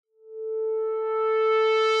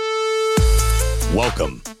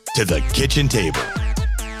Welcome to The Kitchen Table,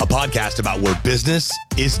 a podcast about where business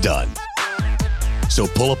is done. So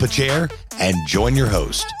pull up a chair and join your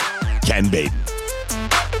host, Ken Baden.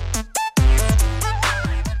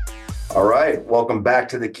 All right, welcome back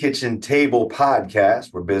to The Kitchen Table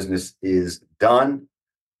podcast, where business is done.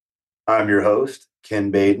 I'm your host,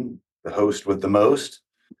 Ken Baden, the host with the most.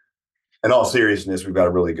 In all seriousness, we've got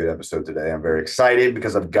a really good episode today. I'm very excited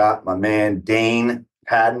because I've got my man, Daine,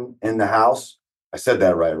 Patton in the house. I said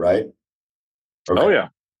that right? Okay. Oh, yeah.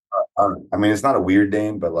 I mean, it's not a weird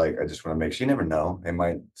name, but like, I just want to make sure. You never know. They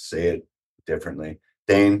might say it differently.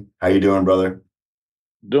 Daine, how you doing, brother?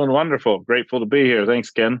 Doing wonderful. Grateful to be here. Thanks,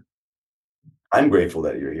 Ken. I'm grateful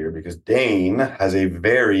that you're here because Daine has a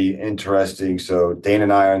very interesting. So Daine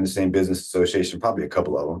and I are in the same business association, probably a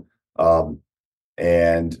couple of them.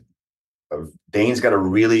 And Daine's got a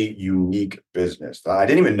really unique business. I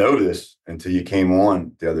didn't even know this until you came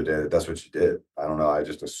on the other day. That's what you did. I don't know. I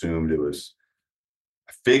just assumed it was,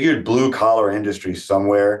 I figured blue collar industry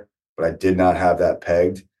somewhere, but I did not have that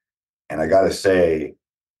pegged. And I got to say,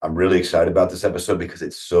 I'm really excited about this episode because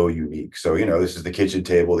it's so unique. So, this is the kitchen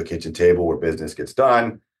table where business gets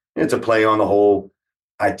done. And it's a play on the whole,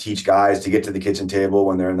 I teach guys to get to the kitchen table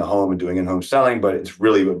when they're in the home and doing in-home selling, but it's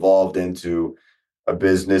really evolved into a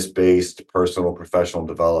business-based personal professional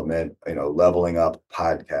development, leveling up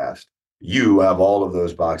podcast. You have all of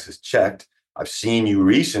those boxes checked. I've seen you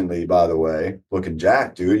recently, by the way, looking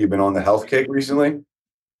jacked, dude. You've been on the health kick recently?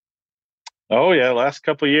 Oh, yeah. Last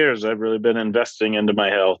couple of years, I've really been investing into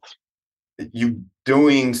my health.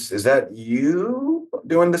 Is that you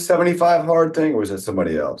doing the 75 hard thing, or is that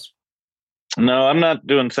somebody else? No, I'm not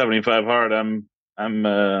doing 75 hard. I'm going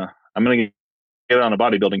to get on a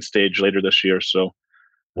bodybuilding stage later this year. So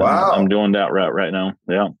wow, I'm doing that route right now.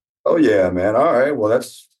 Yeah. Oh yeah, man. All right. Well,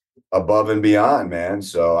 that's above and beyond, man.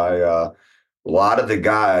 So a lot of the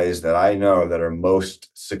guys that I know that are most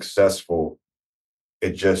successful,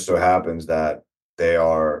 it just so happens that they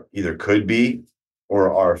are either could be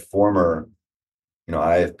or are former,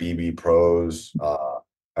 IFBB pros. I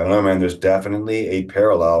don't know, man. There's definitely a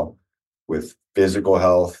parallel with physical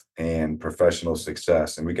health and professional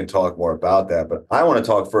success. And we can talk more about that. But I want to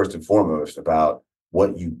talk first and foremost about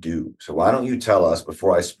what you do. So why don't you tell us,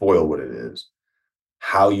 before I spoil what it is,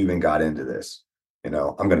 how you even got into this? I'm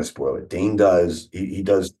going to spoil it. Daine does, he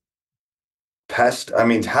does pest. I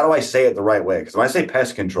mean, how do I say it the right way? Because when I say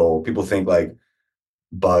pest control, people think like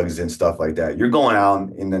bugs and stuff like that. You're going out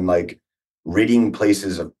and then like ridding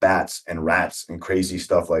places of bats and rats and crazy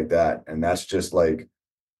stuff like that. And that's just like,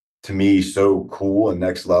 to me, so cool and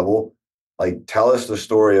next level. Like, tell us the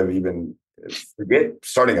story of even, forget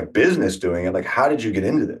starting a business doing it. Like, how did you get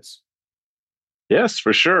into this? Yes,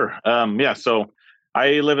 for sure. So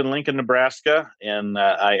I live in Lincoln, Nebraska, and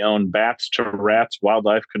I own Bats to Rats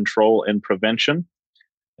Wildlife Control and Prevention.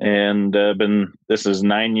 And this is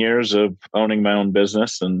 9 years of owning my own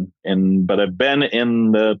business, but I've been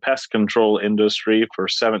in the pest control industry for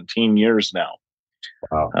 17 years now.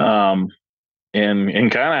 Wow. And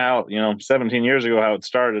kind of how, 17 years ago, how it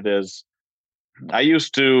started is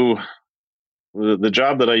the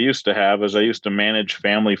job that I used to have is I used to manage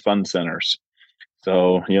family fun centers.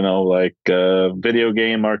 So, like video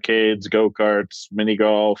game arcades, go-karts, mini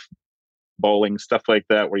golf, bowling, stuff like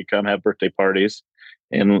that, where you come have birthday parties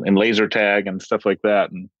and laser tag and stuff like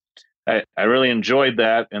that. And I really enjoyed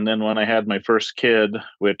that. And then when I had my first kid,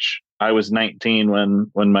 which I was 19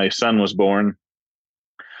 when my son was born,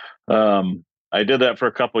 I did that for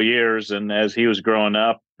a couple of years. And as he was growing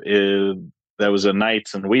up, that was a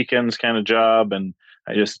nights and weekends kind of job. And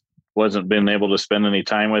I just wasn't being able to spend any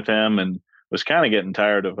time with him and was kind of getting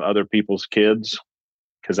tired of other people's kids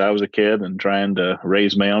because I was a kid and trying to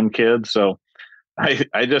raise my own kids. So I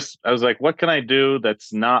was like, what can I do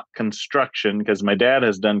that's not construction? Because my dad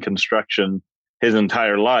has done construction his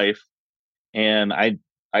entire life. And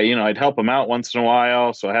I'd help him out once in a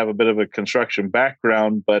while. So I have a bit of a construction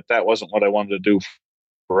background, but that wasn't what I wanted to do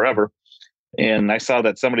forever. And I saw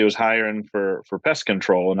that somebody was hiring for pest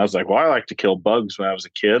control. And I was like, well, I like to kill bugs when I was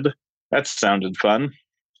a kid. That sounded fun.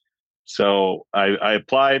 So I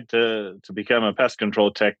applied to become a pest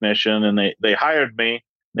control technician, and they hired me.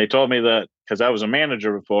 They told me that because I was a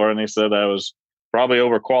manager before, and they said I was probably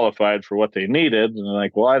overqualified for what they needed. And I'm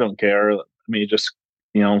like, well, I don't care. Let me just,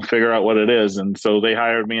 figure out what it is. And so they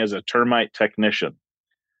hired me as a termite technician.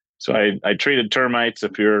 So I treated termites.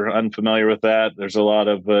 If you're unfamiliar with that, there's a lot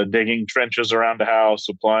of digging trenches around the house,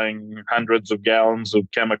 applying hundreds of gallons of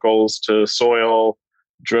chemicals to soil,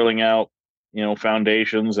 drilling out,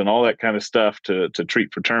 foundations and all that kind of stuff to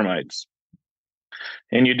treat for termites.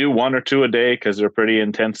 And you do one or two a day because they're pretty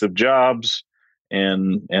intensive jobs.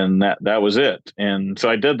 and that was it. And so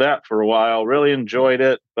I did that for a while, really enjoyed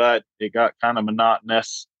it, but it got kind of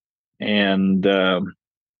monotonous. And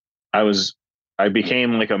I was I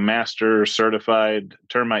became like a master certified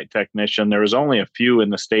termite technician. There was only a few in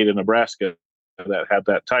the state of Nebraska that had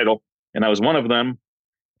that title, and I was one of them.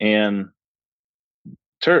 And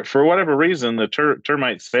for whatever reason, the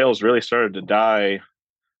termite sales really started to die.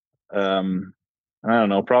 I don't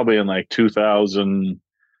know, probably in like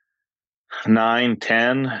 2009,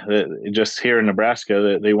 10. Just here in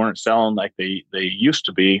Nebraska, they weren't selling like they used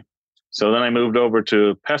to be. So then I moved over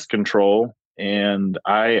to pest control, and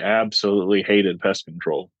I absolutely hated pest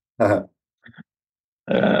control. You'd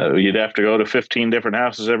have to go to 15 different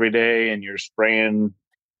houses every day, and you're spraying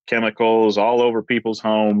chemicals all over people's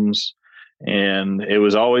homes, and it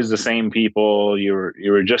was always the same people. You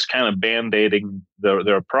were just kind of band-aiding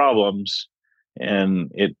their problems,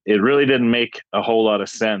 and it really didn't make a whole lot of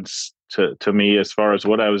sense to me as far as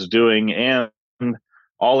what I was doing, and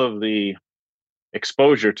all of the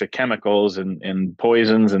exposure to chemicals and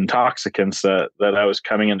poisons and toxicants that I was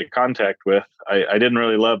coming into contact with. I didn't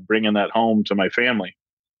really love bringing that home to my family.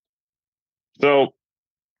 So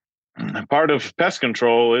part of pest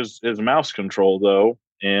control is mouse control, though.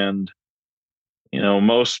 And,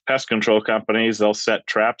 most pest control companies, they'll set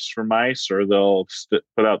traps for mice, or they'll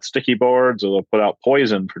put out sticky boards, or they'll put out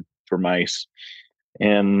poison for mice.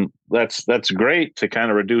 And that's great to kind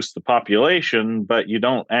of reduce the population, but you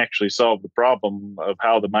don't actually solve the problem of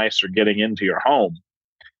how the mice are getting into your home.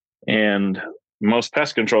 And most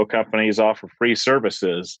pest control companies offer free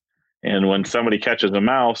services. And when somebody catches a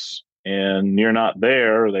mouse and you're not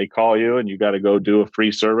there, they call you and you got to go do a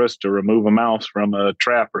free service to remove a mouse from a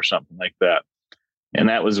trap or something like that. And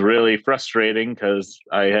that was really frustrating because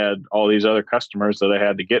I had all these other customers that I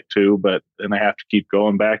had to get to, but then I have to keep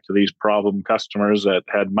going back to these problem customers that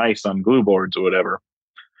had mice on glue boards or whatever.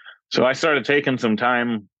 So I started taking some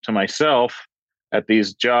time to myself at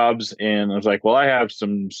these jobs, and I was like, well, I have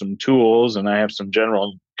some tools and I have some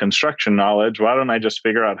general construction knowledge. Why don't I just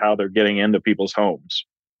figure out how they're getting into people's homes?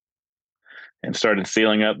 And started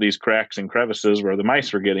sealing up these cracks and crevices where the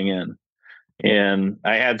mice were getting in. And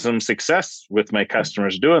I had some success with my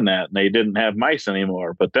customers doing that, and they didn't have mice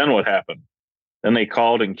anymore. But then what happened? Then they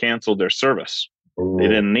called and canceled their service. Ooh. They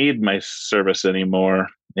didn't need my service anymore.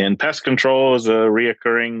 And pest control is a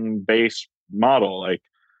reoccurring base model. Like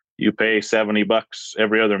you pay $70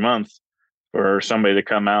 every other month for somebody to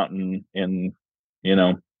come out and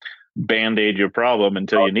band-aid your problem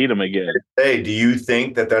until you need them again. Hey, do you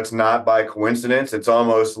think that that's not by coincidence? It's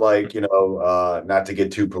almost like, not to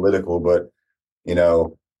get too political, but,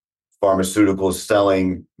 pharmaceuticals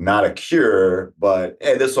selling not a cure, but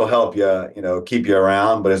hey, this will help you, keep you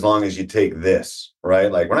around. But as long as you take this,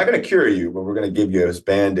 right? Like, we're not going to cure you, but we're going to give you this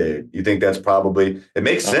Band-Aid. You think that's probably, it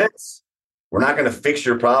makes sense. We're not going to fix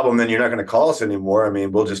your problem. Then you're not going to call us anymore. I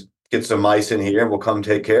mean, we'll just get some mice in here and we'll come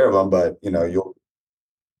take care of them. But,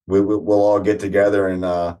 we'll all get together and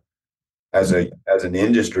as an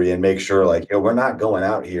industry and make sure we're not going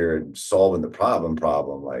out here and solving the problem.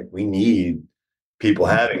 Like, we need people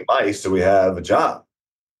having mice so we have a job.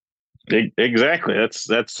 Exactly.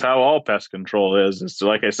 That's how all pest control is. It's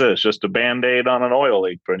like I said, it's just a Band-Aid on an oil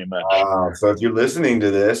leak, pretty much. So if you're listening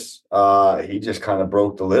to this, he just kind of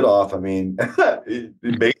broke the lid off. I mean,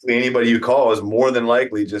 basically anybody you call is more than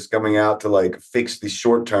likely just coming out to fix the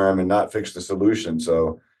short term and not fix the solution.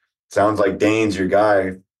 So sounds like Daine's your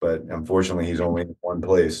guy, but unfortunately he's only in one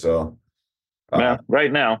place. So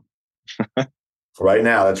right now. Right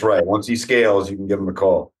now, that's right. Once he scales, you can give him a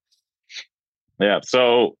call. Yeah.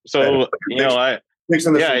 So I'd fix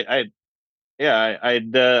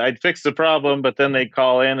the problem, but then they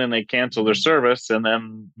call in and they cancel their service, and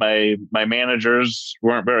then my managers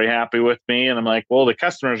weren't very happy with me, and I'm like, well, the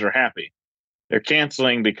customers are happy. They're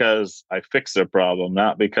canceling because I fixed their problem,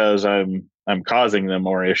 not because I'm causing them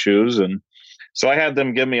more issues. And so I had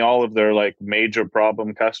them give me all of their major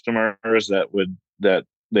problem customers that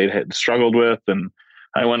they had struggled with, and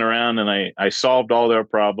I went around and I solved all their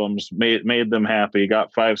problems, made them happy,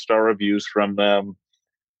 got 5-star reviews from them,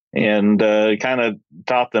 and kind of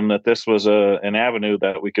taught them that this was an avenue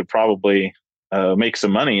that we could probably make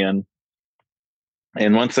some money in.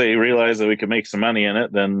 And once they realized that we could make some money in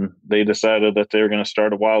it, then they decided that they were going to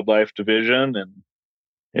start a wildlife division. And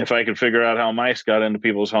if I could figure out how mice got into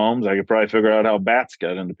people's homes, I could probably figure out how bats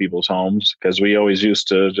got into people's homes, because we always used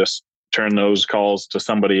to just turn those calls to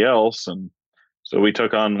somebody else. And so we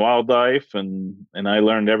took on wildlife, and I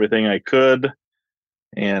learned everything I could.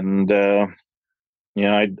 And,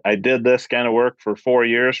 I did this kind of work for 4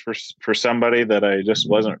 years for somebody that I just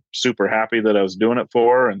wasn't super happy that I was doing it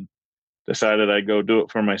for. And decided I'd go do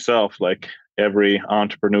it for myself, like every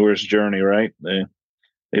entrepreneur's journey, right?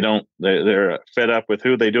 They're fed up with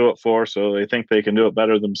who they do it for, so they think they can do it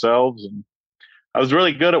better themselves. And I was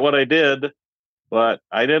really good at what I did, but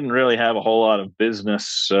I didn't really have a whole lot of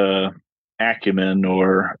business acumen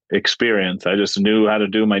or experience. I just knew how to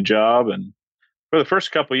do my job, and for the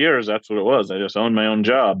first couple of years, that's what it was. I just owned my own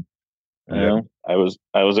job. Yeah. I was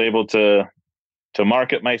able to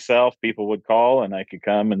market myself. People would call, and I could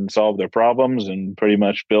come and solve their problems, and pretty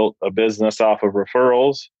much built a business off of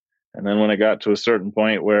referrals. And then when it got to a certain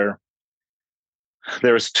point where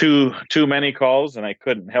there was too many calls and I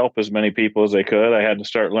couldn't help as many people as I could, I had to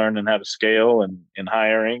start learning how to scale and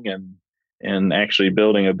hiring and actually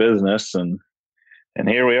building a business. And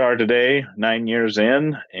here we are today, 9 years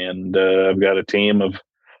in, and I've got a team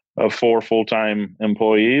of 4 full-time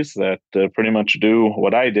employees that pretty much do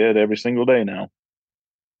what I did every single day now.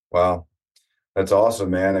 Wow. That's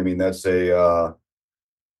awesome, man. I mean, that's a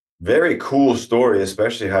very cool story,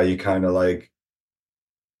 especially how you kind of like,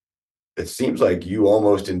 it seems like you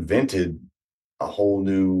almost invented a whole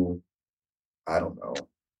new, I don't know,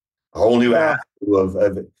 a whole new Yeah. avenue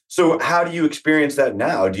of it. So how do you experience that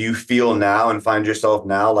now? Do you feel now and find yourself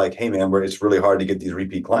now like, hey man, it's really hard to get these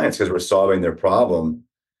repeat clients because we're solving their problem?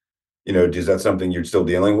 Is that something you're still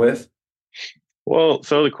dealing with? Well,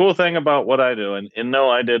 so the cool thing about what I do, and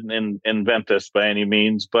no, I didn't invent this by any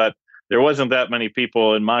means, but there wasn't that many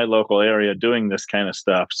people in my local area doing this kind of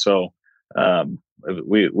stuff. So um,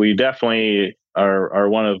 we definitely are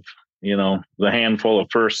one of the handful of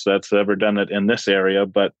firsts that's ever done it in this area.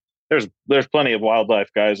 But there's plenty of wildlife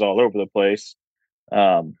guys all over the place.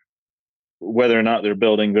 Um, whether or not they're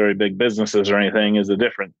building very big businesses or anything is a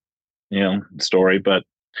different story. But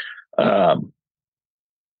um,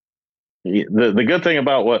 the good thing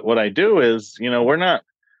about what I do is, we're not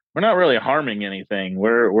really harming anything.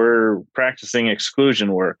 We're practicing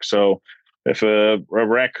exclusion work. So if a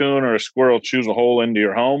raccoon or a squirrel chews a hole into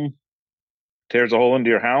your home, tears a hole into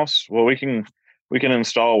your house, well, we can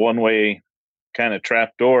install one way kind of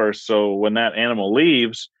trap doors. So when that animal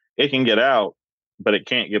leaves, it can get out, but it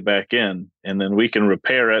can't get back in. And then we can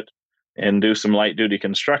repair it and do some light duty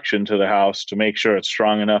construction to the house to make sure it's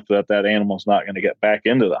strong enough that that animal's not going to get back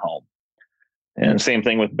into the home. And same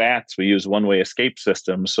thing with bats. We use one-way escape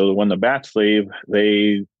systems, so that when the bats leave,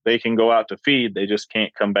 they can go out to feed. They just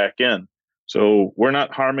can't come back in. So we're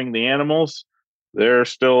not harming the animals. They're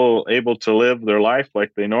still able to live their life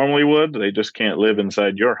like they normally would. They just can't live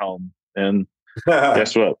inside your home. And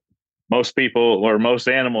guess what? Most people or most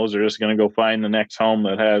animals are just going to go find the next home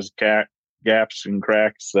that has gaps and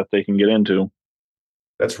cracks that they can get into.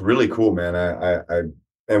 That's really cool, man.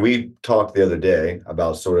 And we talked the other day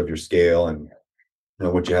about sort of your scale and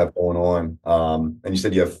what you have going on. And you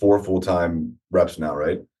said you have 4 full-time reps now,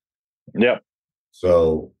 right? Yep.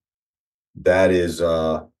 So that is,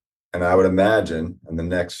 and I would imagine in the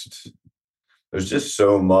next, there's just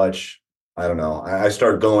so much, I don't know. I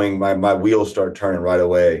start going, my wheels start turning right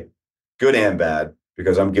away, good and bad,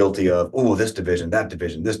 because I'm guilty of, oh, this division, that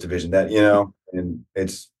division, this division, that, and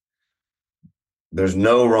there's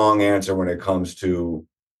no wrong answer when it comes to,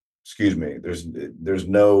 excuse me, there's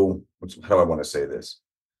no, how do I want to say this?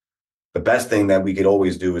 The best thing that we could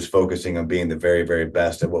always do is focusing on being the very, very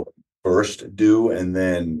best at what we first do. And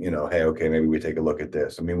then, hey, okay, maybe we take a look at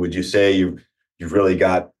this. I mean, would you say you've really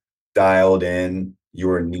got dialed in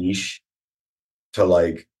your niche to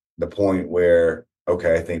like the point where,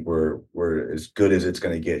 okay, I think we're as good as it's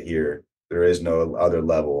going to get here. There is no other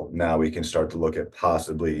level. Now we can start to look at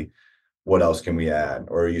possibly what else can we add?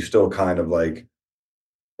 Or are you still kind of like,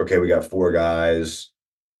 okay, we got 4 guys,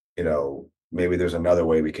 maybe there's another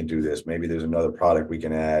way we can do this. Maybe there's another product we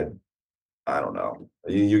can add. I don't know.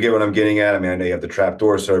 You get what I'm getting at? I mean, I know you have the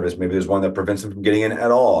trapdoor service. Maybe there's one that prevents them from getting in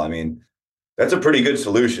at all. I mean, that's a pretty good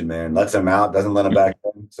solution, man. Lets them out, doesn't let them back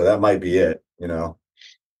in. So that might be it,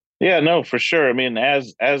 Yeah, no, for sure. I mean,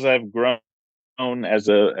 as I've grown as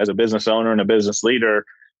a business owner and a business leader,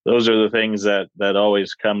 those are the things that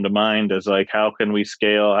always come to mind, as like, how can we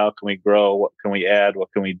scale? How can we grow? What can we add?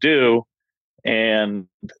 What can we do? And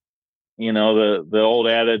the old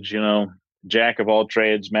adage, jack of all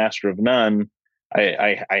trades, master of none.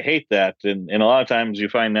 I hate that, and a lot of times you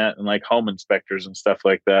find that in like home inspectors and stuff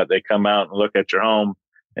like that. They come out and look at your home,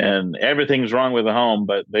 and everything's wrong with the home,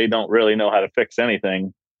 but they don't really know how to fix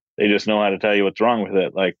anything. They just know how to tell you what's wrong with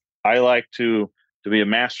it. Like, I like to be a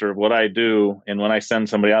master of what I do, and when I send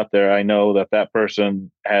somebody out there, I know that that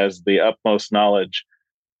person has the utmost knowledge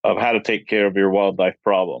of how to take care of your wildlife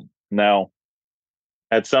problem. Now,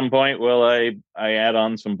 at some point, will I add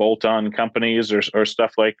on some bolt-on companies or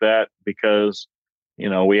stuff like that, because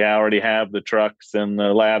we already have the trucks and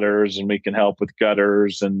the ladders, and we can help with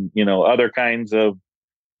gutters and, other kinds of,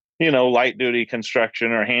 light duty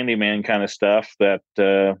construction or handyman kind of stuff that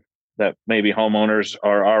maybe homeowners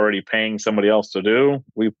are already paying somebody else to do.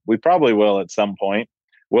 We probably will at some point.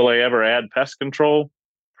 Will I ever add pest control?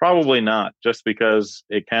 Probably not, just because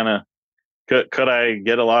it kind of could I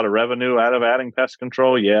get a lot of revenue out of adding pest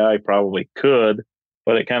control? Yeah, I probably could,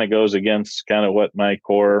 but it kind of goes against kind of what my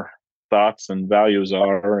core thoughts and values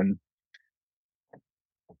are. And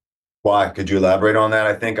Why? Could you elaborate on that?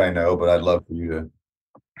 I think I know, but I'd love for you to.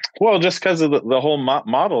 well, just because of the whole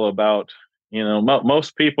model about,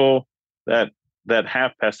 most people that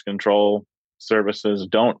have pest control services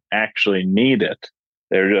don't actually need it.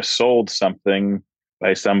 They're just sold something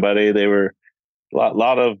by somebody. They were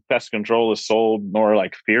lot of pest control is sold more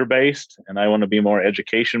like fear based, and I want to be more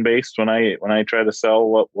education based when I try to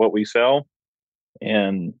sell what we sell.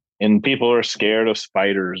 And people are scared of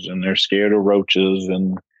spiders, and they're scared of roaches,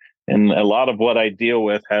 and a lot of what I deal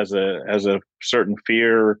with has a certain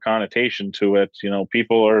fear connotation to it.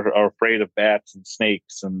 People are afraid of bats and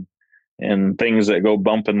snakes and things that go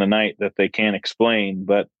bump in the night that they can't explain.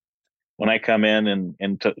 But when I come in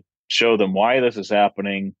and to show them why this is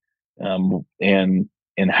happening,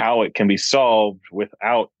 and how it can be solved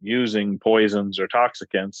without using poisons or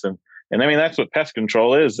toxicants, and I mean that's what pest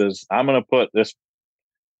control is I'm going to put this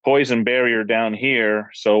poison barrier down here,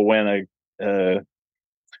 so when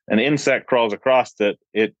an insect crawls across it,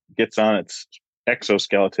 it gets on its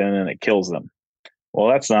exoskeleton and it kills them. Well,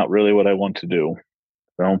 that's not really what I want to do.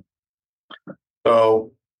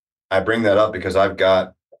 So I bring that up because I've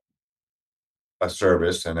got a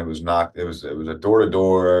service, and it was a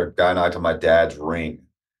door-to-door guy knocked on my dad's ring,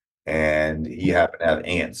 and he happened to have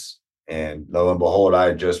ants. And lo and behold, I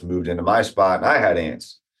had just moved into my spot and I had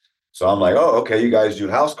ants. So I'm like, oh, okay, you guys do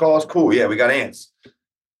house calls? Cool. Yeah, we got ants.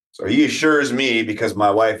 So he assures me, because my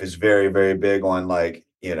wife is very, very big on, like,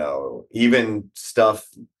 even stuff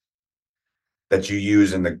that you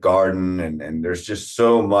use in the garden. And there's just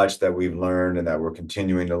so much that we've learned and that we're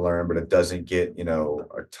continuing to learn, but it doesn't get,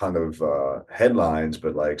 a ton of headlines.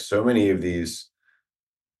 But like so many of these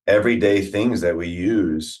everyday things that we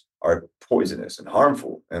use are poisonous and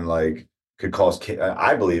harmful, and like could cause,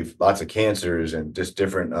 I believe, lots of cancers and just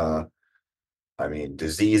different,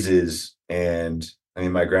 diseases. And I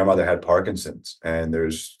mean, my grandmother had Parkinson's, and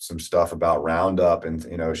there's some stuff about Roundup, and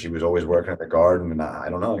she was always working at the garden, and I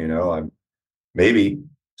don't know, I'm maybe.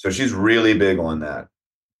 So she's really big on that.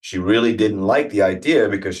 She really didn't like the idea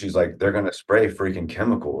because she's like, they're gonna spray freaking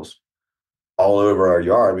chemicals all over our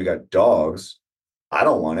yard. We got dogs. I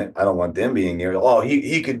don't want it. I don't want them being near. Oh,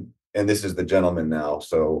 he could. And this is the gentleman now.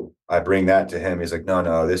 So I bring that to him. He's like,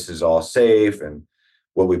 no, this is all safe. And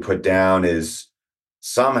what we put down is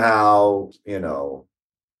somehow,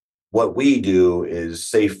 what we do is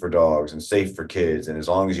safe for dogs and safe for kids. And as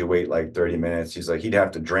long as you wait like 30 minutes, he's like, he'd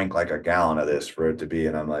have to drink like a gallon of this for it to be.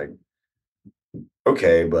 And I'm like,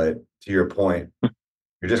 okay, but to your point,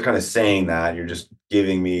 you're just kind of saying that. You're just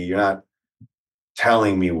giving me, you're not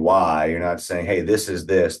telling me why. You're not saying, hey, this is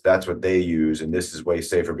this, that's what they use, and this is way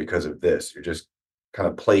safer because of this. You're just kind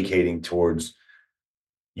of placating towards,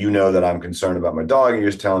 that I'm concerned about my dog, and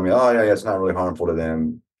you're just telling me, oh yeah, it's not really harmful to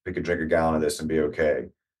them. We could drink a gallon of this and be okay.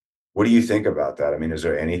 What do you think about that? I mean, is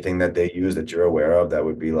there anything that they use that you're aware of that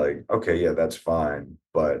would be like, okay, yeah, that's fine,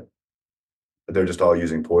 but they're just all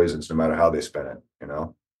using poisons no matter how they spin it,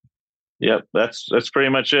 Yep, that's pretty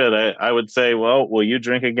much it. I would say, well, will you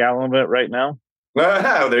drink a gallon of it right now?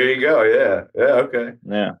 There you go. Yeah, okay.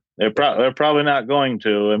 Yeah, they're probably not going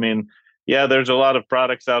to. I mean, yeah, there's a lot of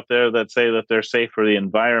products out there that say that they're safe for the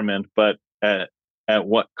environment, but at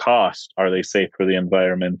what cost are they safe for the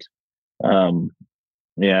environment?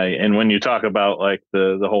 Yeah, and when you talk about like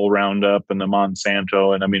the whole Roundup and the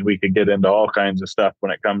Monsanto, and I mean, we could get into all kinds of stuff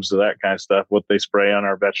when it comes to that kind of stuff, what they spray on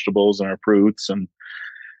our vegetables and our fruits, and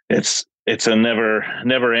it's a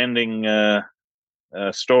never ending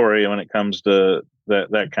story when it comes to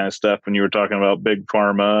that kind of stuff. When you were talking about big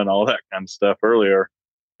pharma and all that kind of stuff earlier,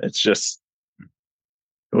 it's just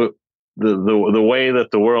the way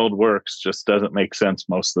that the world works just doesn't make sense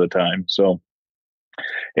most of the time. So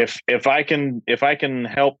if I can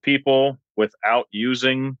help people without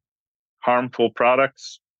using harmful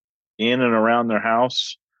products in and around their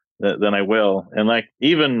house, then I will. And like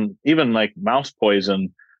even like mouse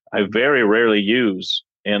poison, I very rarely use.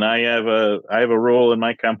 And I have a rule in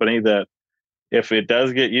my company that if it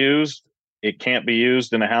does get used, it can't be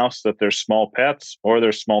used in a house that there's small pets or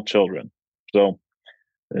there's small children. So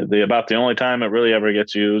the only time it really ever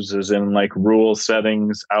gets used is in like rural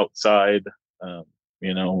settings outside.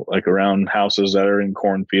 like around houses that are in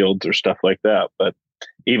cornfields or stuff like that. But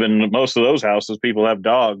even most of those houses, people have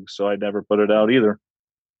dogs, so I never put it out either.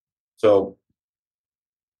 So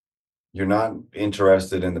you're not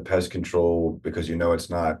interested in the pest control because it's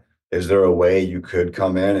not. Is there a way you could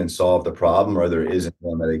come in and solve the problem, or there isn't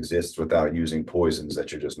one that exists without using poisons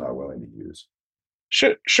that you're just not willing to use?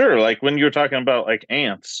 Sure. Like when you were talking about like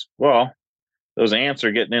ants, well, those ants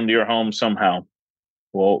are getting into your home somehow.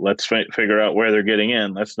 Well, let's figure out where they're getting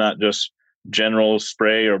in. Let's not just general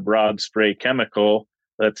spray or broad spray chemical.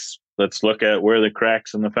 Let's look at where the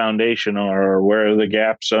cracks in the foundation are, or where the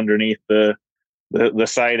gaps underneath the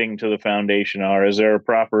siding to the foundation are. Is there a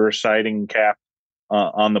proper siding cap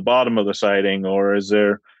on the bottom of the siding, or is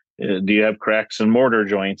there? Do you have cracks in mortar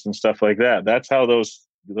joints and stuff like that? That's how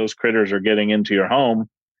those critters are getting into your home.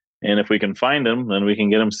 And if we can find them, then we can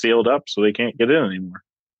get them sealed up so they can't get in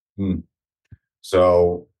anymore.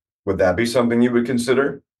 So would that be something you would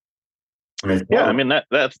consider?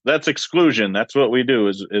 That's exclusion. That's what we do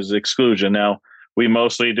is exclusion. Now, we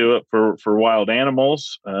mostly do it for wild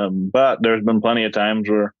animals, but there's been plenty of times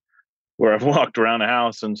where I've walked around a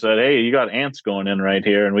house and said, "Hey, you got ants going in right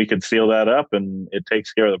here," and we could seal that up, and it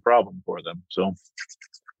takes care of the problem for them. So,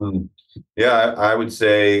 yeah, I would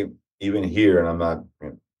say even here, and I'm not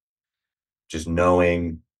just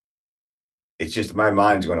knowing. It's just my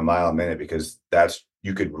mind's going a mile a minute because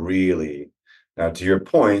you could really. Now, to your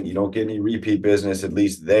point, you don't get any repeat business, at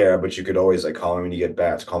least there, but you could always like call me when you get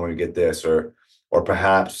bats, call me when you get this, or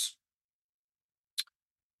perhaps,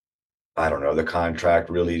 I don't know, the contract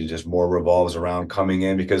really just more revolves around coming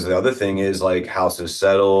in, because the other thing is like houses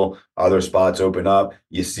settle, other spots open up,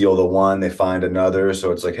 you seal the one, they find another.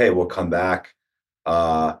 So it's like, hey, we'll come back,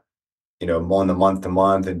 on the month to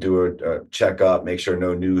month and do a checkup, make sure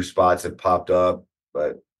no new spots have popped up,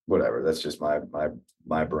 but whatever. That's just my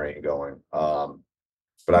brain going. But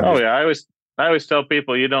I always tell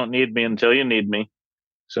people you don't need me until you need me.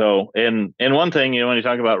 So, and one thing, when you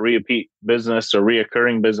talk about repeat business or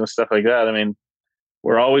reoccurring business, stuff like that, I mean,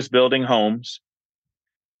 we're always building homes.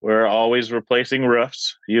 We're always replacing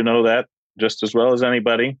roofs. You know that just as well as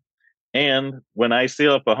anybody. And when I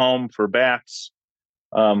seal up a home for bats,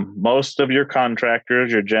 most of your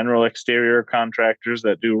contractors, your general exterior contractors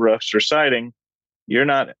that do roofs or siding, you're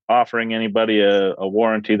not offering anybody a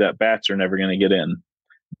warranty that bats are never going to get in.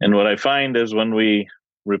 And what I find is when we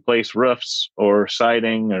replace roofs or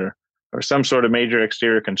siding or some sort of major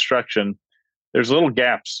exterior construction, there's little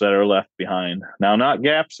gaps that are left behind. Now, not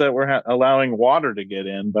gaps that we're allowing water to get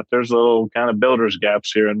in, but there's little kind of builder's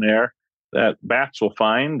gaps here and there that bats will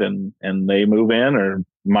find and they move in, or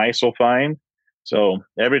mice will find. So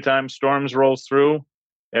every time storms rolls through,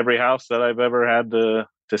 every house that I've ever had to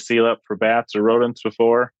seal up for bats or rodents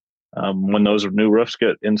before, when those new roofs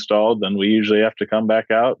get installed, then we usually have to come back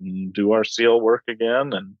out and do our seal work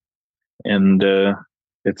again. And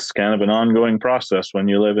it's kind of an ongoing process when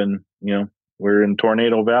you live in, we're in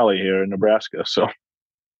Tornado Valley here in Nebraska. So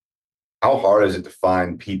how hard is it to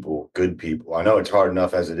find people, good people? I know it's hard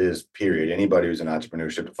enough as it is, period. Anybody who's in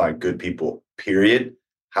entrepreneurship, to find good people, period.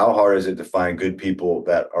 How hard is it to find good people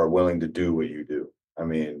that are willing to do what you do? I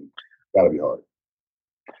mean, it's gotta be hard.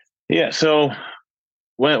 Yeah. So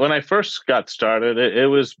when I first got started, it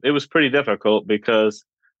was pretty difficult because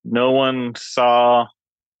no one saw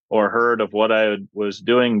or heard of what I was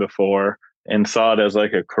doing before and saw it as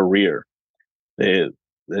like a career. They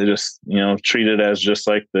just treat it as just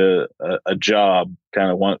like a job,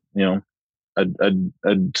 kind of want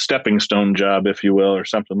a stepping stone job, if you will, or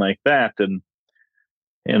something like that.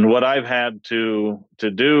 And what I've had to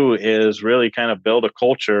do is really kind of build a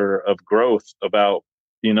culture of growth about,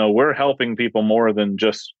 we're helping people more than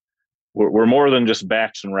just, we're more than just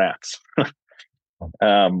bats and rats.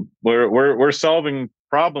 We're solving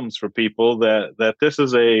problems for people that this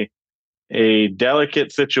is a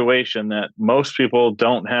delicate situation that most people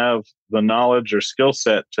don't have the knowledge or skill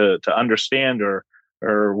set to understand, or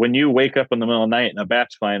when you wake up in the middle of the night and a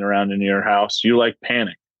bat's flying around in your house, you like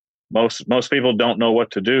panic. Most people don't know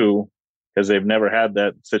what to do because they've never had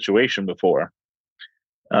that situation before.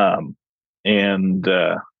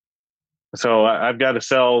 So I've got to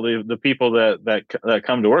sell the people that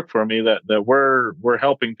come to work for me that we're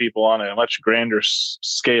helping people on a much grander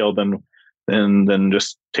scale than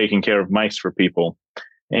just taking care of mice for people.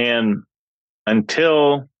 And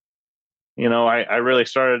until I really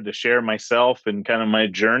started to share myself and kind of my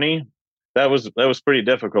journey, that was pretty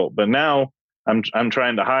difficult. But now I'm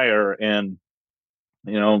trying to hire, and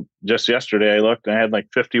just yesterday I looked and I had like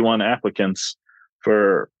 51 applicants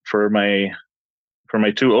for my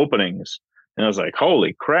 2 openings. And I was like,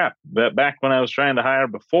 holy crap. Back when I was trying to hire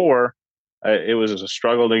before, it was a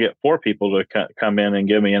struggle to get 4 people to come in and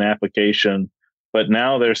give me an application. But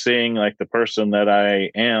now they're seeing like the person that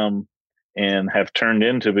I am and have turned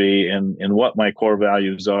into be, and what my core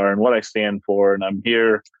values are and what I stand for. And I'm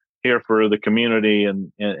here for the community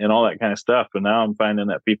and all that kind of stuff. And now I'm finding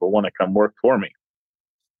that people want to come work for me.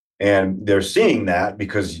 And they're seeing that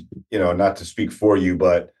because, not to speak for you,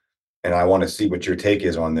 but, and I want to see what your take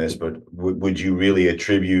is on this, but would you really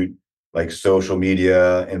attribute like social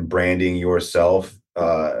media and branding yourself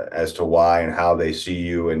as to why and how they see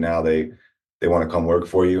you and now they want to come work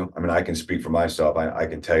for you? I mean, I can speak for myself. I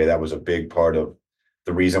can tell you that was a big part of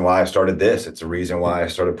the reason why I started this. It's a reason why I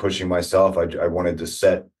started pushing myself. I wanted to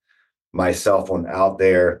set myself on out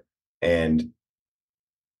there, and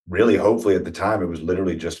really, hopefully at the time, it was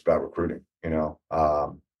literally just about recruiting,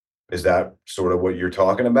 is that sort of what you're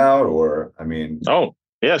talking about? Or, I mean, Oh,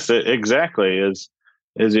 yes, exactly.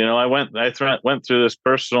 I went through this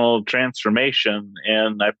personal transformation,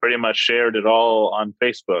 and I pretty much shared it all on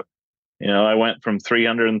Facebook. I went from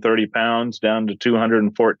 330 pounds down to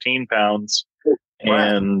 214 pounds, wow,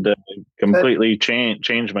 and completely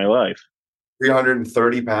changed my life.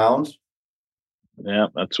 330 pounds. Yeah,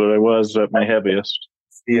 that's what I was at my heaviest.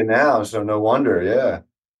 See you now. So no wonder. Yeah.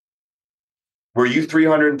 Were you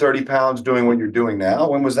 330 pounds doing what you're doing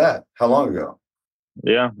now? When was that? How long ago?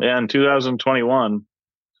 Yeah, in 2021.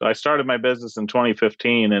 So I started my business in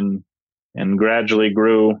 2015 and gradually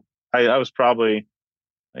grew. I was probably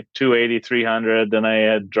like 280, 300. Then I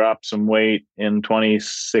had dropped some weight in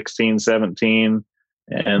 2016, 17.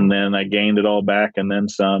 And then I gained it all back and then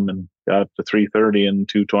some and got up to 330 and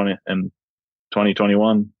 220 and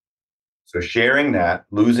 2021. So sharing that,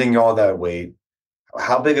 losing all that weight,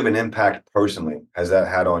 how big of an impact personally has that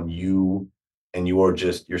had on you and your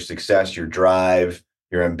success, your drive,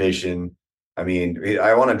 your ambition? I mean,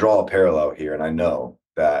 I want to draw a parallel here, and I know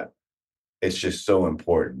that it's just so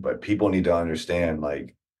important, but people need to understand,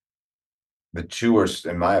 like, the two are,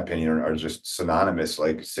 in my opinion, are just synonymous.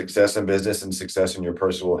 Like success in business and success in your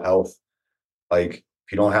personal health. Like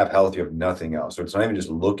if you don't have health, you have nothing else. So it's not even just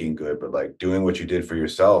looking good, but like doing what you did for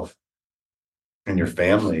yourself and your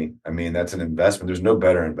family. I mean, that's an investment. There's no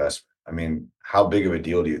better investment. I mean, how big of a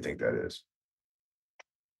deal do you think that is?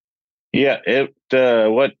 Yeah,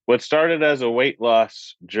 what started as a weight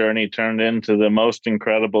loss journey turned into the most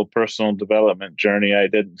incredible personal development journey I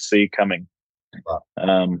didn't see coming.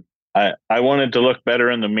 Wow. I wanted to look better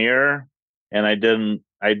in the mirror, and I didn't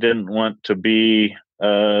want to be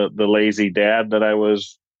the lazy dad that I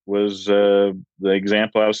was the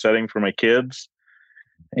example I was setting for my kids,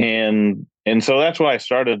 and so that's why I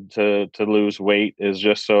started to lose weight, is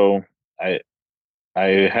just so I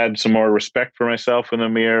I had some more respect for myself in the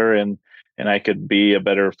mirror, and I could be a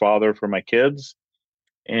better father for my kids.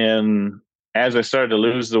 And as I started to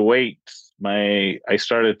lose the weight, I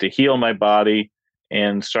started to heal my body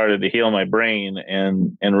and started to heal my brain,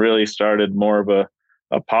 and really started more of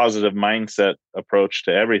a positive mindset approach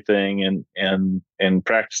to everything, and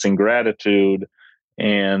practicing gratitude,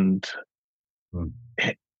 and Hmm.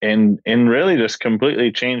 and really just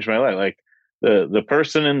completely changed my life. Like the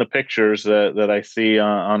person in the pictures that I see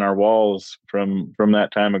on our walls from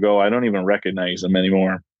that time ago, I don't even recognize them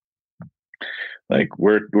anymore. Like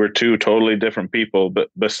we're two totally different people. But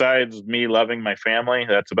besides me loving my family,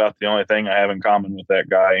 that's about the only thing I have in common with that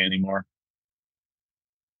guy anymore.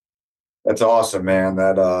 That's awesome, man.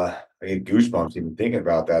 That I get goosebumps even thinking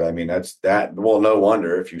about that. I mean, that's that. Well, no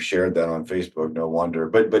wonder if you shared that on Facebook. No wonder.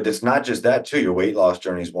 But it's not just that too. Your weight loss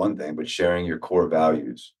journey is one thing, but sharing your core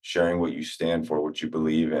values, sharing what you stand for, what you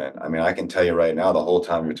believe in. I mean, I can tell you right now, the whole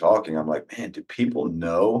time you're talking, I'm like, man, do people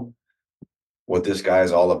know what this guy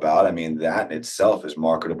is all about? I mean, that in itself is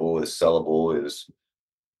marketable, is sellable, is,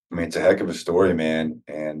 I mean, it's a heck of a story, man.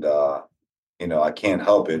 And I can't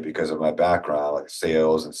help it because of my background, like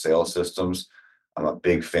sales and sales systems. I'm a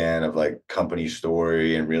big fan of like company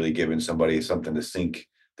story and really giving somebody something to sink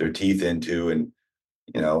their teeth into and,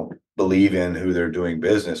 believe in who they're doing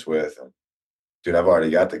business with. Dude, I've already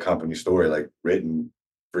got the company story like written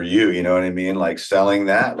for you. You know what I mean? Like selling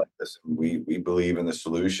that, like this, we believe in the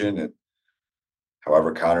solution, and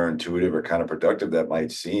however counterintuitive or counterproductive that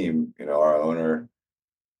might seem, our owner,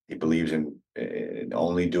 he believes in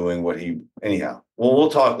only doing what he, anyhow. Well,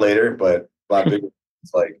 we'll talk later, but my big,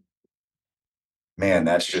 it's like, man,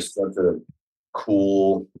 that's just such a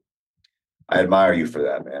cool. I admire you for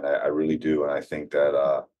that, man. I really do, and I think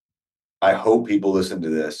that I hope people listen to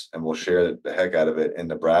this and will share the heck out of it in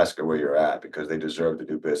Nebraska where you're at, because they deserve to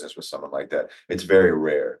do business with someone like that. It's very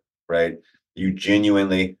rare, right? You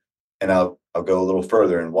genuinely, and I'll go a little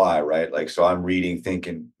further and why, right? Like, so I'm reading,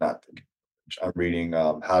 thinking, not thinking, I'm reading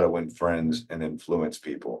How to Win Friends and Influence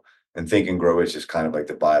People. And Think and Grow Rich is kind of like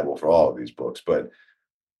the Bible for all of these books, but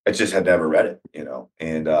I just had never read it,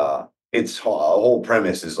 and its whole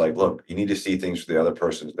premise is like, look, you need to see things from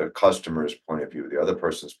the customer's point of view, the other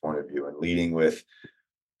person's point of view, and leading with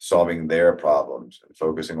solving their problems and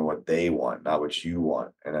focusing on what they want, not what you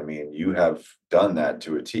want. And I mean, you have done that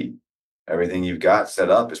to a T. Everything you've got set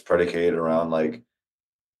up is predicated around like,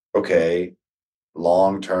 okay,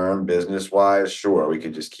 long term business wise, sure, we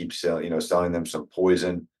could just keep selling them some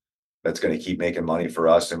poison that's going to keep making money for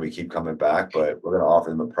us and we keep coming back, but we're going to offer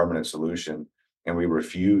them a permanent solution. And we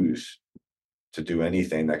refuse to do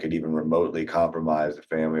anything that could even remotely compromise the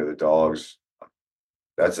family or the dogs.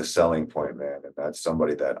 That's a selling point, man. And that's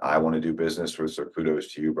somebody that I want to do business with. So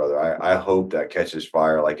kudos to you, brother. I hope that catches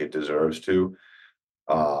fire like it deserves to.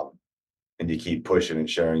 Um, and you keep pushing and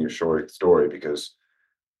sharing your short story, because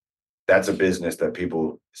that's a business that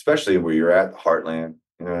people, especially where you're at, the heartland,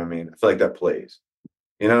 you know what I mean? I feel like that plays,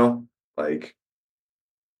 like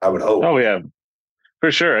I would hope. Oh yeah,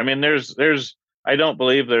 for sure. I mean, I don't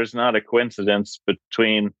believe there's not a coincidence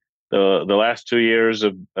between the last 2 years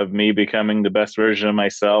of me becoming the best version of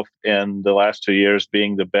myself and the last 2 years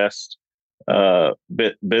being the best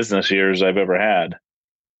business years I've ever had.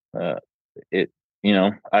 Uh,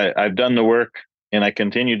 I've done the work and I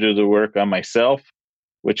continue to do the work on myself,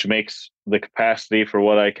 which makes the capacity for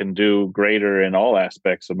what I can do greater in all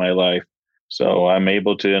aspects of my life. So I'm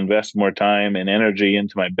able to invest more time and energy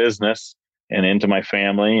into my business and into my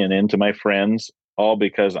family and into my friends, all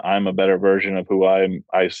because I'm a better version of who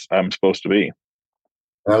I'm supposed to be.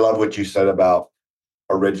 And I love what you said about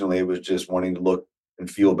originally it was just wanting to look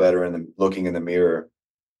and feel better and looking in the mirror,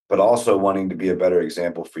 but also wanting to be a better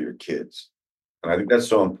example for your kids. And I think that's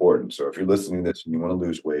so important. So if you're listening to this and you want to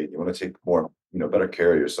lose weight, you want to take more, better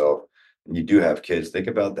care of yourself, and you do have kids, think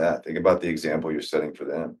about that. Think about the example you're setting for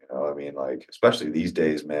them. I mean, like, especially these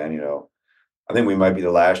days, man, I think we might be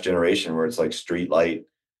the last generation where it's like street light,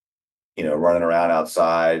 running around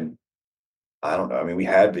outside. I don't know. I mean, we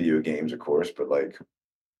had video games, of course, but like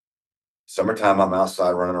summertime, I'm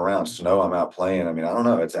outside running around. Snow, I'm out playing. I mean, I don't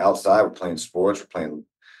know. It's outside. We're playing sports. We're playing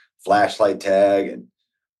flashlight tag and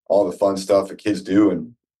all the fun stuff that kids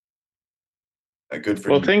do. And good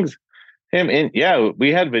for Well, you. things yeah,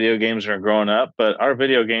 we had video games when we were growing up, but our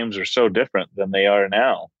video games are so different than they are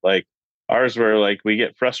now. Like ours were like we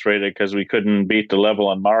get frustrated because we couldn't beat the level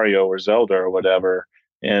on Mario or Zelda or whatever,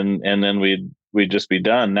 and then we'd just be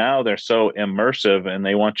done. Now they're so immersive and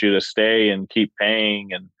they want you to stay and keep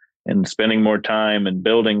paying and spending more time and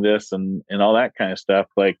building this and all that kind of stuff.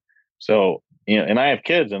 Like so, and I have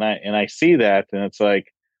kids and I see that and it's like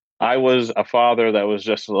I was a father that was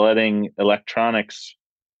just letting electronics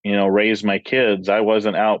raise my kids. I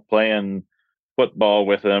wasn't out playing football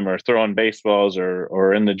with them or throwing baseballs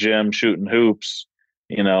or in the gym shooting hoops.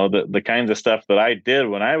 The kinds of stuff that I did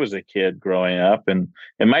when I was a kid growing up, and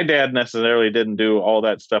my dad necessarily didn't do all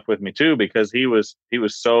that stuff with me too because he was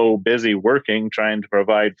so busy working trying to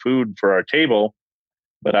provide food for our table.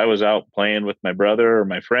 But I was out playing with my brother or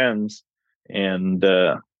my friends, and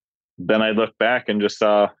then I looked back and just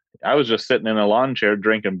saw I was just sitting in a lawn chair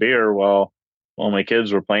drinking beer while my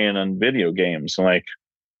kids were playing on video games. Like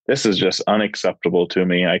this is just unacceptable to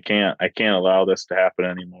me. I can't allow this to happen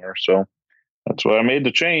anymore. So that's why I made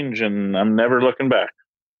the change and I'm never looking back.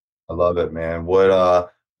 I love it, man.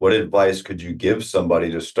 What advice could you give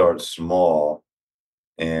somebody to start small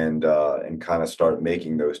and kind of start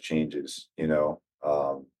making those changes?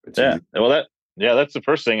 It's Yeah. easy. Well that's the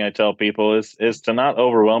first thing I tell people is to not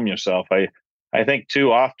overwhelm yourself. I think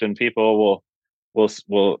too often people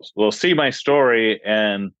will see my story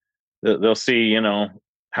and they'll see,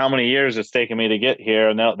 how many years it's taken me to get here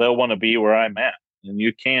and they'll want to be where I'm at. And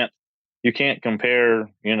you can't compare,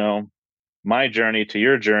 my journey to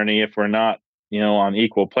your journey if we're not, on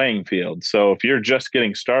equal playing field. So if you're just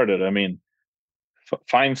getting started, I mean,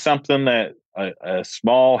 find something that a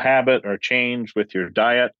small habit or change with your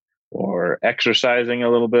diet or exercising a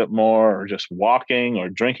little bit more or just walking or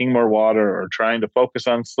drinking more water or trying to focus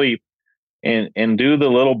on sleep and do the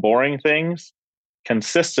little boring things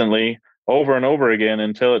consistently over and over again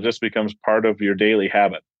until it just becomes part of your daily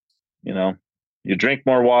habit. You know, you drink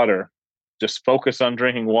more water, just focus on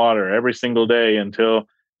drinking water every single day until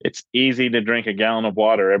it's easy to drink a gallon of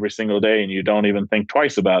water every single day and you don't even think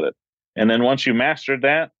twice about it. And then once you mastered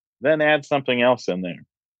that, then add something else in there.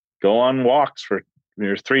 Go on walks for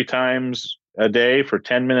 3 times a day for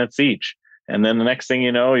 10 minutes each. And then the next thing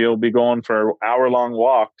you know, you'll be going for hour-long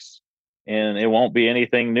walks and it won't be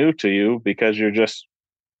anything new to you because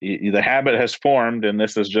the habit has formed and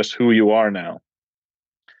this is just who you are now.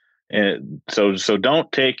 And so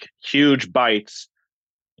don't take huge bites,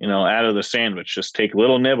 out of the sandwich. Just take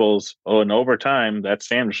little nibbles. Oh, and over time that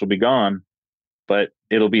sandwich will be gone, but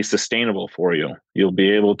it'll be sustainable for you. You'll be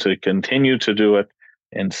able to continue to do it.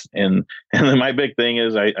 And and then my big thing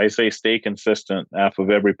is I say stay consistent off of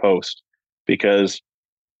every post, because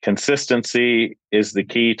consistency is the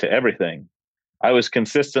key to everything. I was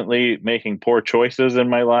consistently making poor choices in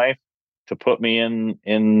my life to put me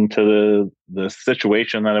into the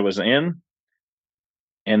situation that I was in.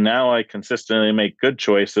 And now I consistently make good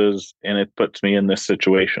choices, and it puts me in this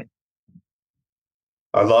situation.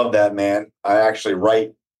 I love that, man. I actually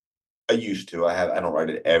write. I used to. I don't write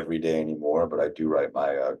it every day anymore, but I do write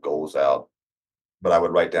my goals out. But I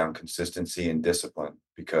would write down consistency and discipline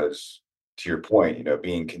because, to your point,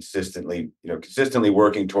 being consistently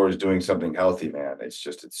working towards doing something healthy, man. It's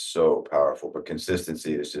so powerful. But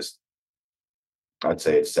consistency is just, I'd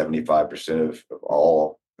say it's 75% of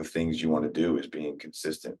all the things you want to do is being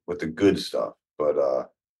consistent with the good stuff. But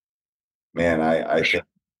man, I think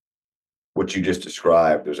what you just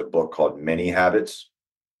described, there's a book called Many Habits.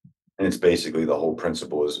 And it's basically the whole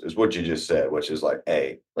principle is what you just said, which is like,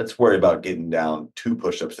 hey, let's worry about getting down 2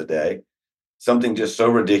 push-ups a day. Something just so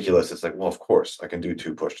ridiculous. It's like, well, of course I can do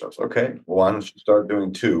 2 push-ups. Okay, well, why don't you start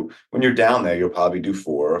doing 2? When you're down there, you'll probably do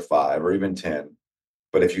 4 or 5 or even 10.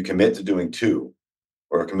 But if you commit to doing 2,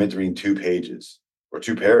 or commit to reading 2 pages or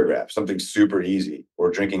 2 paragraphs, something super easy, or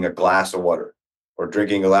drinking a glass of water, or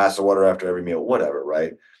drinking a glass of water after every meal, whatever,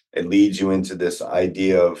 right? It leads you into this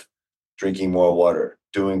idea of drinking more water,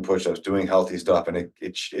 doing push-ups, doing healthy stuff. And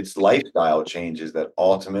it's lifestyle changes that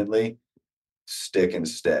ultimately stick and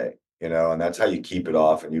stay, and that's how you keep it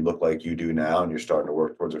off. And you look like you do now, and you're starting to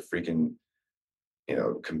work towards a freaking,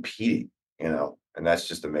 competing, and that's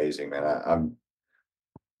just amazing, man. I'm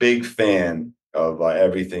big fan of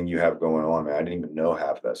everything you have going on, man. I didn't even know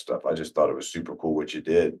half that stuff. I just thought it was super cool what you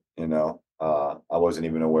did, I wasn't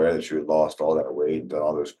even aware that you had lost all that weight and done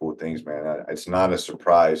all those cool things, man. It's not a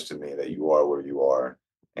surprise to me that you are where you are,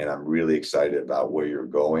 and I'm really excited about where you're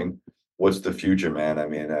going. What's the future, man? I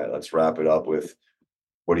mean, let's wrap it up with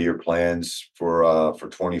what are your plans for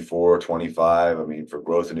 24, 25? I mean, for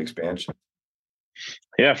growth and expansion.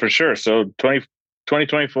 Yeah, for sure. So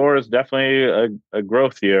 2024 is definitely a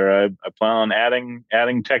growth year. I plan on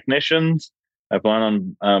adding technicians. I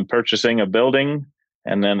plan on purchasing a building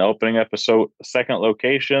and then opening up a second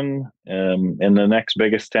location in the next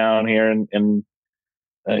biggest town here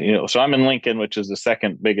so I'm in Lincoln, which is the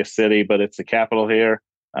second biggest city, but it's the capital here.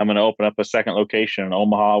 I'm going to open up a second location in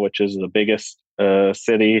Omaha, which is the biggest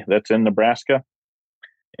city that's in Nebraska.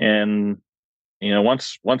 And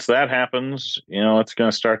once that happens, it's going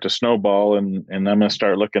to start to snowball, and I'm going to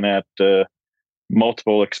start looking at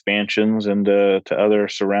multiple expansions to other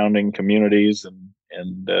surrounding communities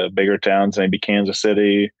and bigger towns, maybe Kansas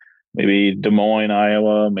City, maybe Des Moines,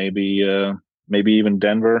 Iowa, maybe even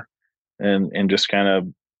Denver, and just kind of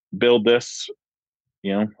build this,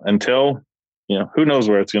 until, who knows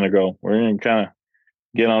where it's going to go. We're going to kind of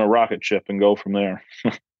get on a rocket ship and go from there.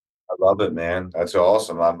 I love it, man. That's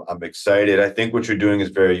awesome. I'm excited. I think what you're doing is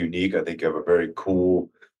very unique. I think you have a very cool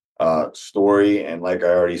story, and like I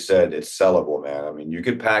already said, it's sellable, man. I mean, you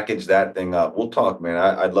could package that thing up. We'll talk, man.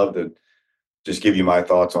 I'd love to just give you my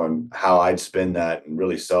thoughts on how I'd spin that and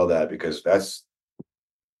really sell that, because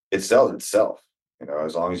it sells itself.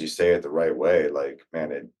 As long as you say it the right way, like,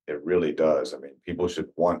 man, it really does. I mean, people should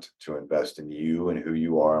want to invest in you and who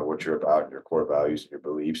you are and what you're about and your core values and your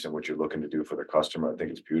beliefs and what you're looking to do for the customer. I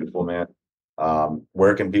think it's beautiful, man.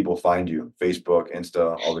 Where can people find you? Facebook,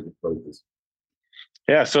 Insta, all the good places.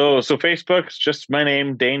 Yeah, so Facebook is just my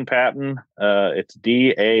name, Daine Patton. It's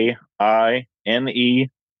DAINE,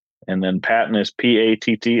 and then Patton is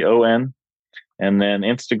PATTON. And then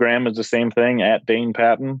Instagram is the same thing, at Daine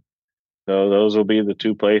Patton. So those will be the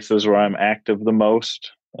 2 places where I'm active the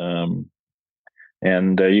most. And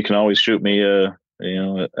you can always shoot me a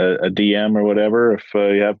DM or whatever if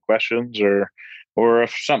you have questions, or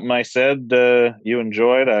if something I said you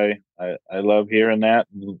enjoyed. I love hearing that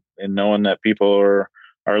and knowing that people are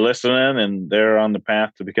listening and they're on the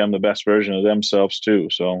path to become the best version of themselves too.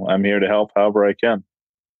 So I'm here to help however I can.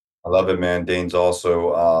 I love it, man. Daine's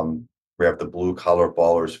also, we have the Blue Collar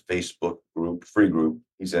Ballers Facebook group, free group.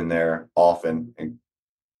 He's in there often and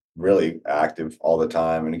really active all the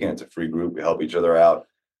time. And again, it's a free group. We help each other out.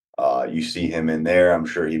 You see him in there. I'm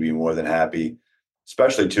sure he'd be more than happy,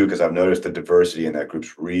 especially too, because I've noticed the diversity in that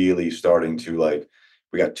group's really starting to, like,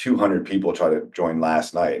 we got 200 people try to join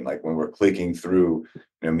last night. And like when we're clicking through,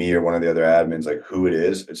 me or one of the other admins, like who it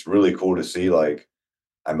is, it's really cool to see. Like,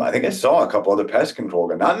 I think I saw a couple other pest control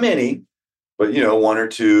guys, not many, but one or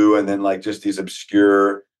two, and then like just these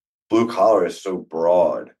obscure. Blue collar is so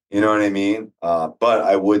broad, you know what I mean? But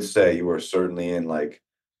I would say you are certainly in like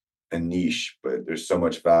a niche, but there's so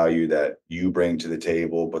much value that you bring to the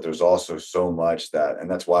table, but there's also so much and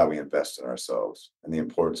that's why we invest in ourselves, and the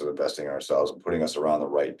importance of investing in ourselves and putting us around the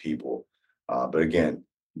right people. But again,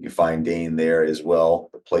 you can find Daine there as well,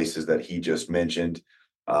 the places that he just mentioned.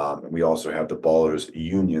 And we also have the Ballers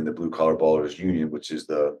Union, the Blue Collar Ballers Union, which is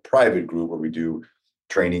the private group where we do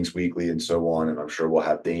trainings weekly and so on. And I'm sure we'll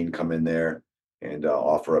have Daine come in there and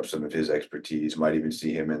offer up some of his expertise. Might even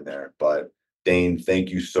see him in there. But Daine, thank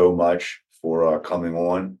you so much for coming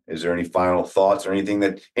on. Is there any final thoughts or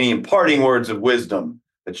any imparting words of wisdom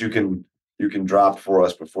that you can drop for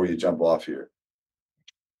us before you jump off here?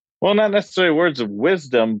 Well, not necessarily words of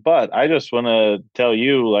wisdom, but I just want to tell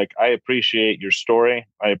you, like, I appreciate your story.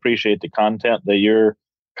 I appreciate the content that you're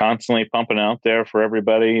constantly pumping out there for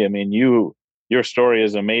everybody. I mean, your story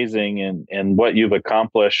is amazing, and what you've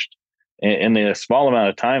accomplished in the small amount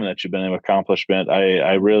of time that you've been in accomplishment.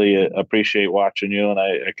 I really appreciate watching you, and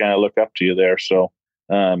I kind of look up to you there. So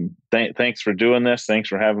thanks for doing this. Thanks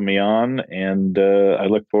for having me on. And I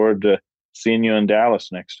look forward to seeing you in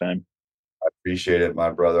Dallas next time. I appreciate it, my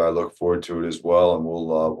brother. I look forward to it as well. And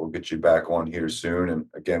we'll get you back on here soon. And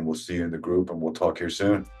again, we'll see you in the group, and we'll talk here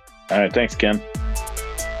soon. All right. Thanks, Ken.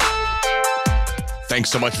 Thanks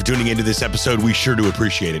so much for tuning into this episode. We sure do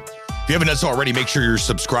appreciate it. If you haven't done so already, make sure you're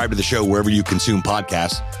subscribed to the show wherever you consume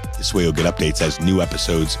podcasts. This way you'll get updates as new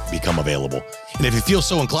episodes become available. And if you feel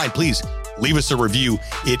so inclined, please leave us a review.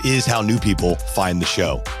 It is how new people find the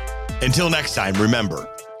show. Until next time, remember,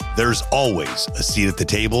 there's always a seat at the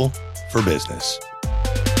table for business.